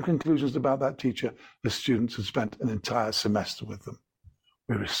the same conclusions about that teacher as students who spent an entire semester with them."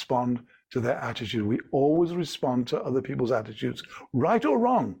 We respond to their attitude. We always respond to other people's attitudes, right or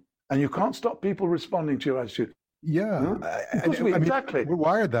wrong. And you can't stop people responding to your attitude. Yeah, exactly. We're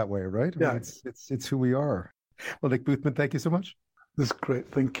wired that way, right? Yeah, it's who we are. Well, Nick Boothman, thank you so much. That's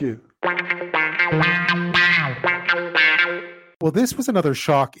great. Thank you. Well, this was another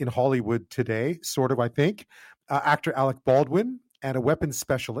shock in Hollywood today, sort of, I think. Actor Alec Baldwin and a weapons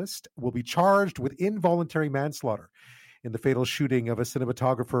specialist will be charged with involuntary manslaughter in the fatal shooting of a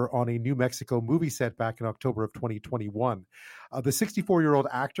cinematographer on a New Mexico movie set back in October of 2021. The 64-year-old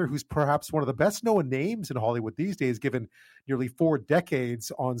actor, who's perhaps one of the best-known names in Hollywood these days, given nearly 4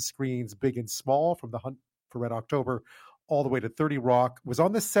 decades on screens, big and small, from The Hunt for Red October all the way to 30 Rock, was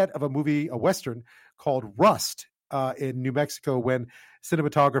on the set of a Western called Rust in New Mexico when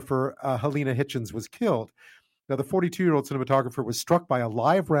cinematographer Helena Hitchens was killed. Now, the 42-year-old cinematographer was struck by a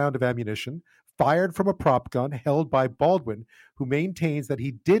live round of ammunition fired from a prop gun held by Baldwin, who maintains that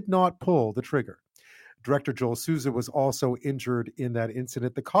he did not pull the trigger. Director Joel Souza was also injured in that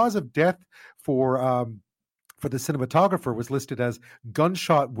incident. The cause of death for the cinematographer was listed as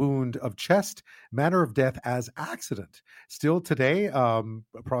gunshot wound of chest, manner of death as accident. Still today,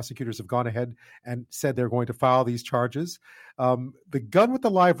 prosecutors have gone ahead and said they're going to file these charges. The gun with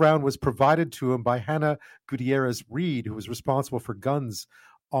the live round was provided to him by Hannah Gutierrez Reed, who was responsible for guns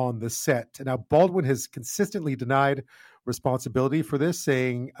on the set. Now, Baldwin has consistently denied responsibility for this,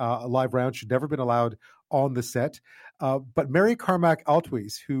 saying a live round should never have been allowed on the set. But Mary Carmack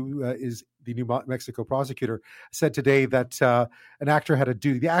Altwies, who is the New Mexico prosecutor, said today that the actor had a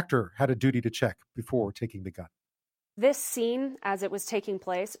duty to check before taking the gun. This scene, as it was taking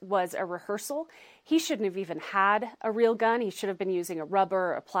place, was a rehearsal. He shouldn't have even had a real gun. He should have been using a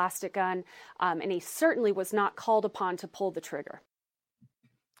rubber or a plastic gun, and he certainly was not called upon to pull the trigger.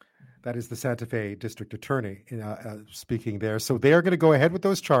 That is the Santa Fe district attorney speaking there. So they are going to go ahead with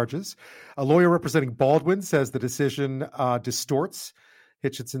those charges. A lawyer representing Baldwin says the decision distorts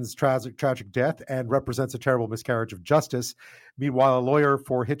Hitchenson's tragic death and represents a terrible miscarriage of justice. Meanwhile, a lawyer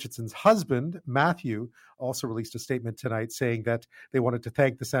for Hitchenson's husband, Matthew, also released a statement tonight saying that they wanted to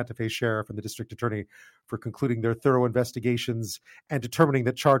thank the Santa Fe sheriff and the district attorney for concluding their thorough investigations and determining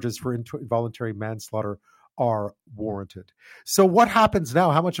that charges for involuntary manslaughter are warranted. So what happens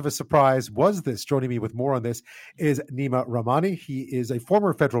now? How much of a surprise was this? Joining me with more on this is Neama Rahmani. He is a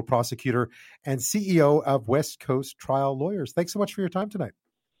former federal prosecutor and CEO of West Coast Trial Lawyers. Thanks so much for your time tonight.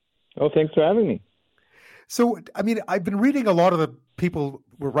 Oh, thanks for having me. So, I mean, I've been reading a lot of the people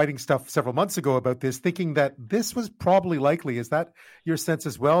were writing stuff several months ago about this, thinking that this was probably likely. Is that your sense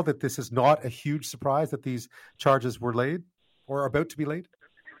as well, that this is not a huge surprise that these charges were laid or are about to be laid?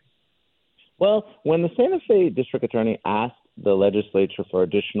 Well, when the Santa Fe district attorney asked the legislature for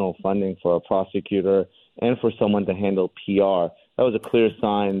additional funding for a prosecutor and for someone to handle PR, that was a clear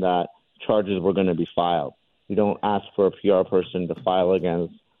sign that charges were going to be filed. You don't ask for a PR person to file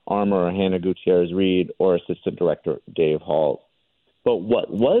against Armour or Hannah Gutierrez Reed or Assistant Director Dave Halls. But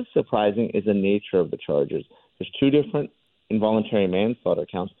what was surprising is the nature of the charges. There's 2 different involuntary manslaughter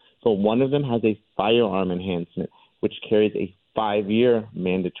counts. So one of them has a firearm enhancement, which carries a 5-year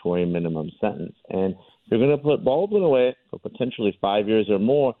mandatory minimum sentence. And if you're going to put Baldwin away for potentially 5 years or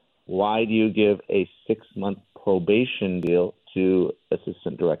more, why do you give a 6-month probation deal to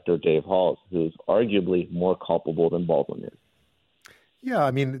Assistant Director Dave Halls, who's arguably more culpable than Baldwin is? Yeah,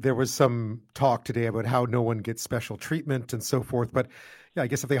 I mean, there was some talk today about how no one gets special treatment and so forth. But yeah, I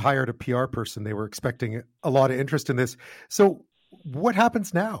guess if they hired a PR person, they were expecting a lot of interest in this. So what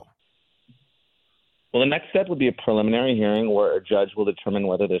happens now? Well, the next step would be a preliminary hearing where a judge will determine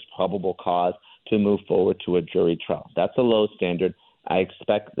whether there's probable cause to move forward to a jury trial. That's a low standard. I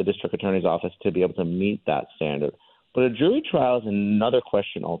expect the district attorney's office to be able to meet that standard. But a jury trial is another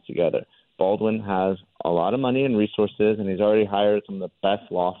question altogether. Baldwin has a lot of money and resources, and he's already hired some of the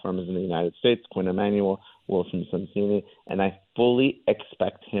best law firms in the United States, Quinn Emanuel, Wilson Sonsini, and I fully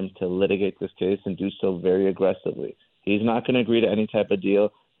expect him to litigate this case and do so very aggressively. He's not going to agree to any type of deal.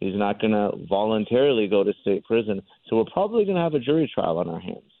 He's not going to voluntarily go to state prison. So we're probably going to have a jury trial on our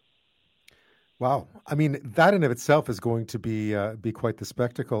hands. Wow. I mean, that in of itself is going to be quite the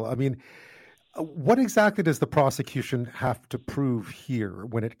spectacle. I mean, what exactly does the prosecution have to prove here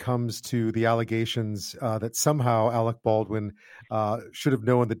when it comes to the allegations that somehow Alec Baldwin should have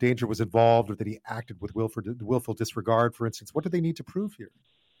known the danger was involved or that he acted with willful disregard, for instance? What do they need to prove here?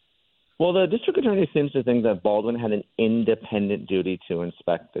 Well, the district attorney seems to think that Baldwin had an independent duty to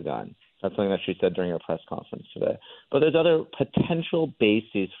inspect the gun. That's something that she said during her press conference today. But there's other potential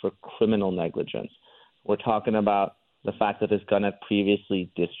bases for criminal negligence. We're talking about the fact that this gun had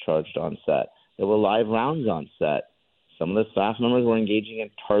previously discharged on set. There were live rounds on set. Some of the staff members were engaging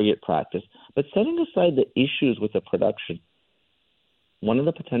in target practice. But setting aside the issues with the production, one of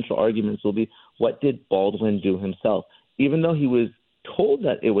the potential arguments will be, what did Baldwin do himself? Even though he was told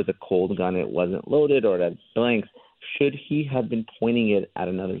that it was a cold gun, it wasn't loaded or it had blanks, should he have been pointing it at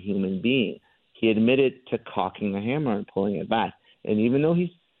another human being? He admitted to cocking the hammer and pulling it back. And even though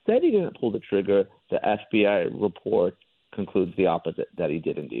he said he didn't pull the trigger, the FBI report concludes the opposite, that he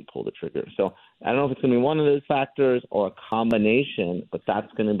did indeed pull the trigger. So I don't know if it's going to be one of those factors or a combination, but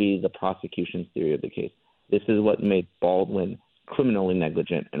that's going to be the prosecution's theory of the case. This is what made Baldwin criminally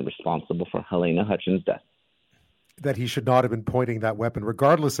negligent and responsible for Helena Hutchins' death. That he should not have been pointing that weapon,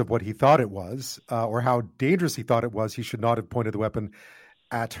 regardless of what he thought it was or how dangerous he thought it was. He should not have pointed the weapon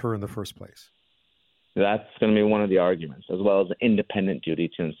at her in the first place. That's going to be one of the arguments, as well as the independent duty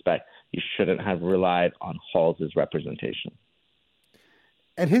to inspect. You shouldn't have relied on Hall's representation.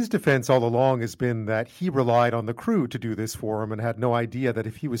 And his defense all along has been that he relied on the crew to do this for him and had no idea that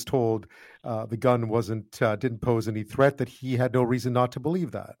if he was told the gun didn't pose any threat, that he had no reason not to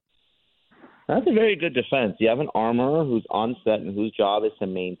believe that. That's a very good defense. You have an armorer who's on set and whose job is to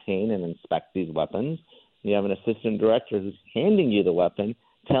maintain and inspect these weapons. You have an assistant director who's handing you the weapon,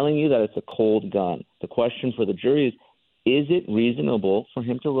 telling you that it's a cold gun. The question for the jury is it reasonable for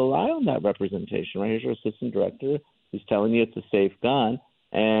him to rely on that representation? Right? Here's your assistant director who's telling you it's a safe gun,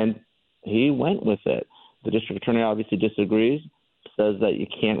 and he went with it. The district attorney obviously disagrees, says that you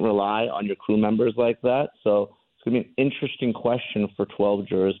can't rely on your crew members like that. So it's going to be an interesting question for 12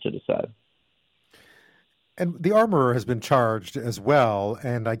 jurors to decide. And the armorer has been charged as well,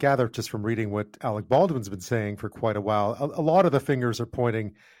 and I gather just from reading what Alec Baldwin's been saying for quite a while, a lot of the fingers are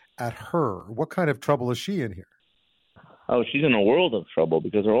pointing at her. What kind of trouble is she in here? Oh, she's in a world of trouble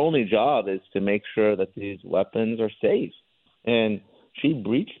because her only job is to make sure that these weapons are safe. And she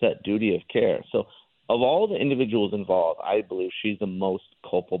breached that duty of care. So of all the individuals involved, I believe she's the most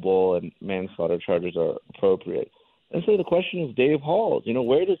culpable and manslaughter charges are appropriate. And so the question is Dave Hall's,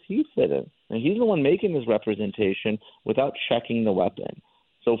 where does he fit in? And he's the one making this representation without checking the weapon.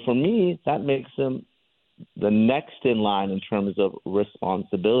 So for me, that makes him the next in line in terms of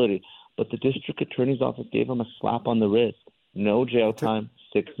responsibility. But the district attorney's office gave him a slap on the wrist. No jail time,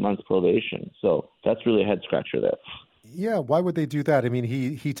 6 months probation. So that's really a head scratcher there. Yeah, why would they do that? I mean,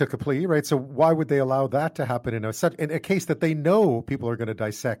 he took a plea, right? So why would they allow that to happen in a case that they know people are going to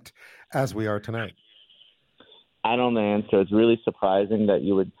dissect as we are tonight? I don't know the answer. It's really surprising that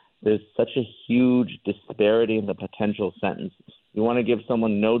there's such a huge disparity in the potential sentence. You want to give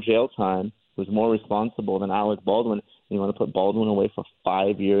someone no jail time who's more responsible than Alec Baldwin, and you want to put Baldwin away for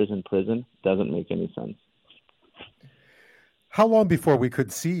 5 years in prison? Doesn't make any sense. How long before we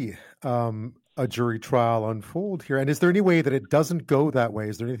could see a jury trial unfold here? And is there any way that it doesn't go that way?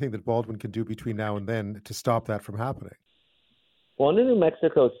 Is there anything that Baldwin can do between now and then to stop that from happening? Well, under New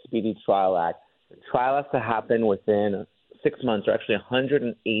Mexico's Speedy Trial Act, the trial has to happen within 6 months, or actually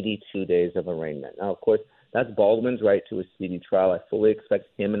 182 days of arraignment. Now, of course, that's Baldwin's right to a speedy trial. I fully expect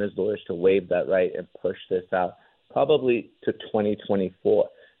him and his lawyers to waive that right and push this out probably to 2024.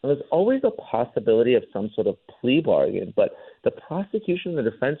 Now, there's always a possibility of some sort of plea bargain, but the prosecution and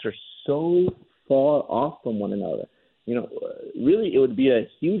the defense are so far off from one another. Really, it would be a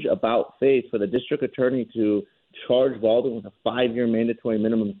huge about face for the district attorney to charge Baldwin with a 5-year mandatory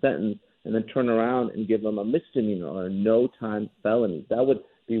minimum sentence and then turn around and give them a misdemeanor or a no-time felony. That would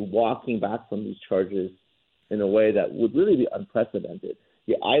be walking back from these charges in a way that would really be unprecedented.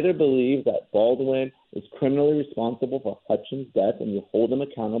 You either believe that Baldwin is criminally responsible for Hutchins' death and you hold him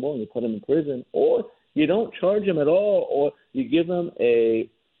accountable and you put him in prison, or you don't charge him at all, or you give him a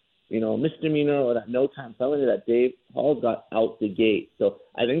misdemeanor or that no-time felony that Dave Hall got out the gate. So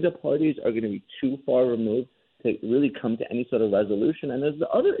I think the parties are going to be too far removed to really come to any sort of resolution. And there's the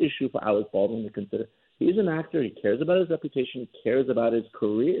other issue for Alec Baldwin to consider. He's an actor. He cares about his reputation. He cares about his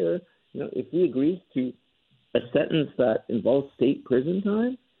career. If he agrees to a sentence that involves state prison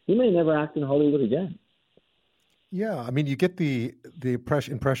time, he may never act in Hollywood again. Yeah, I mean, you get the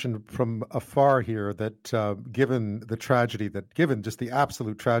impression from afar here that given the tragedy, given just the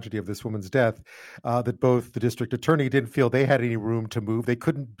absolute tragedy of this woman's death, that both the district attorney didn't feel they had any room to move. They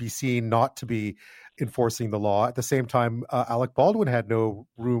couldn't be seen not to be enforcing the law. At the same time, Alec Baldwin had no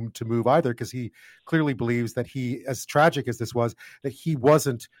room to move either because he clearly believes that he, as tragic as this was, that he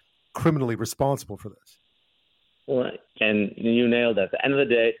wasn't criminally responsible for this. Right. And you nailed it. At the end of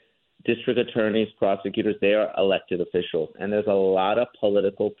the day, district attorneys, prosecutors, they are elected officials, and there's a lot of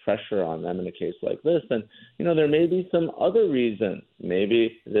political pressure on them in a case like this. And, there may be some other reasons.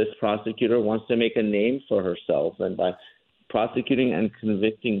 Maybe this prosecutor wants to make a name for herself, and by prosecuting and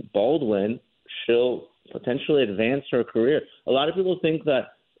convicting Baldwin, she'll potentially advance her career. A lot of people think that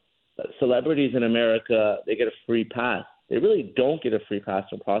celebrities in America, they get a free pass. They really don't get a free pass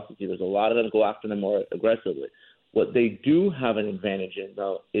from prosecutors. A lot of them go after them more aggressively. What they do have an advantage in,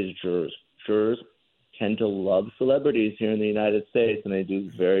 though, is jurors. Jurors tend to love celebrities here in the United States, and they do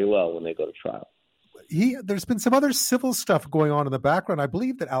very well when they go to trial. There's been some other civil stuff going on in the background. I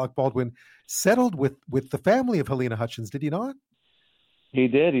believe that Alec Baldwin settled with the family of Helena Hutchins, did he not? He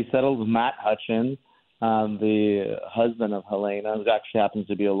did. He settled with Matt Hutchins, the husband of Helena, who actually happens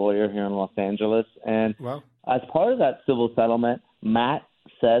to be a lawyer here in Los Angeles. And as part of that civil settlement, Matt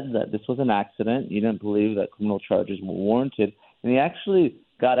said that this was an accident. He didn't believe that criminal charges were warranted. And he actually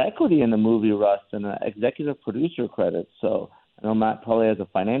got equity in the movie Rust and an executive producer credit. So I know Matt probably has a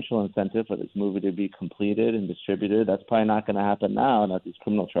financial incentive for this movie to be completed and distributed. That's probably not going to happen now, and that these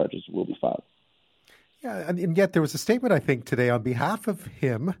criminal charges will be filed. Yeah, and yet there was a statement, I think, today on behalf of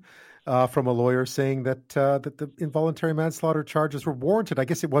him from a lawyer saying that the involuntary manslaughter charges were warranted. I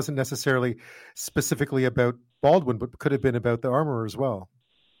guess it wasn't necessarily specifically about Baldwin, but could have been about the armorer as well.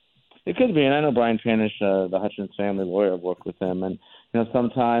 It could be, and I know Brian Tranish, the Hutchins family lawyer, I've worked with him, and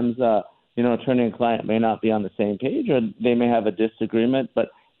sometimes attorney and client may not be on the same page, or they may have a disagreement, but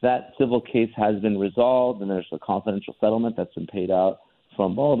that civil case has been resolved, and there's a confidential settlement that's been paid out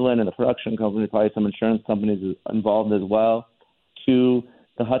from Baldwin and the production company, probably some insurance companies involved as well, to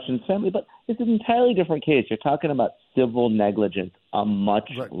the Hutchins family. But it's an entirely different case. You're talking about civil negligence, a much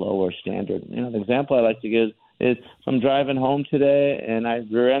lower standard. The example I like to give is if I'm driving home today and I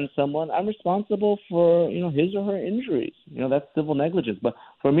rear-end someone, I'm responsible for, his or her injuries. That's civil negligence. But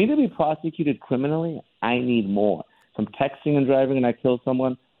for me to be prosecuted criminally, I need more. If I'm texting and driving and I kill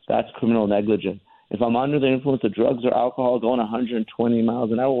someone, that's criminal negligence. If I'm under the influence of drugs or alcohol going 120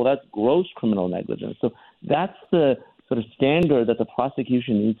 miles an hour, well, that's gross criminal negligence. So that's the sort of standard that the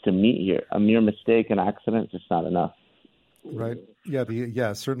prosecution needs to meet here. A mere mistake, an accident, is just not enough. Right.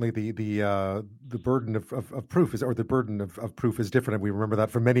 Yeah. Certainly the burden of proof is, or the burden of proof is different, and we remember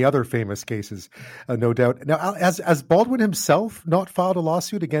that from many other famous cases, no doubt. Now, has Baldwin himself not filed a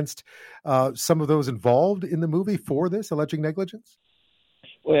lawsuit against some of those involved in the movie for this, alleging negligence?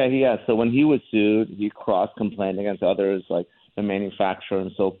 Well, yeah, he has. So when he was sued, he cross-complained against others like the manufacturer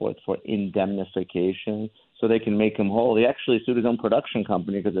and so forth for indemnification, so they can make him whole. He actually sued his own production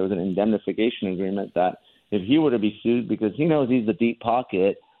company because there was an indemnification agreement that if he were to be sued because he knows he's the deep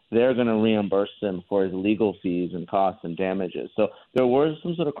pocket, they're going to reimburse him for his legal fees and costs and damages. So there were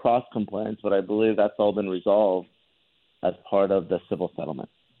some sort of cross-complaints, but I believe that's all been resolved as part of the civil settlement.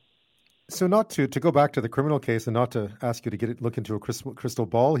 So not to go back to the criminal case and not to ask you to look into a crystal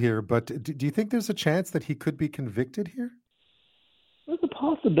ball here, but do you think there's a chance that he could be convicted here? There's a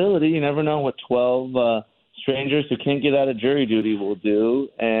possibility. You never know what 12 strangers who can't get out of jury duty will do.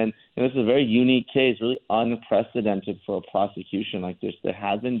 And this is a very unique case, really unprecedented for a prosecution like this. There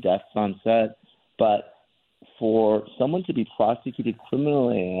has been deaths on set, but for someone to be prosecuted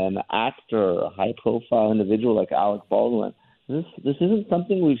criminally, an actor, a high-profile individual like Alec Baldwin, this isn't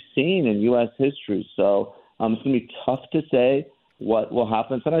something we've seen in U.S. history. So it's going to be tough to say what will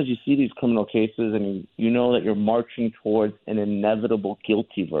happen. Sometimes you see these criminal cases and you know that you're marching towards an inevitable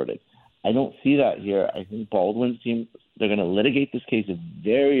guilty verdict. I don't see that here. I think Baldwin's team, they're going to litigate this case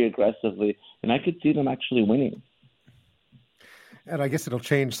very aggressively, and I could see them actually winning. And I guess it'll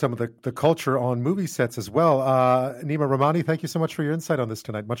change some of the culture on movie sets as well. Neama Rahmani, thank you so much for your insight on this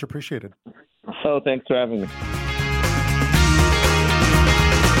tonight. Much appreciated. Oh, thanks for having me.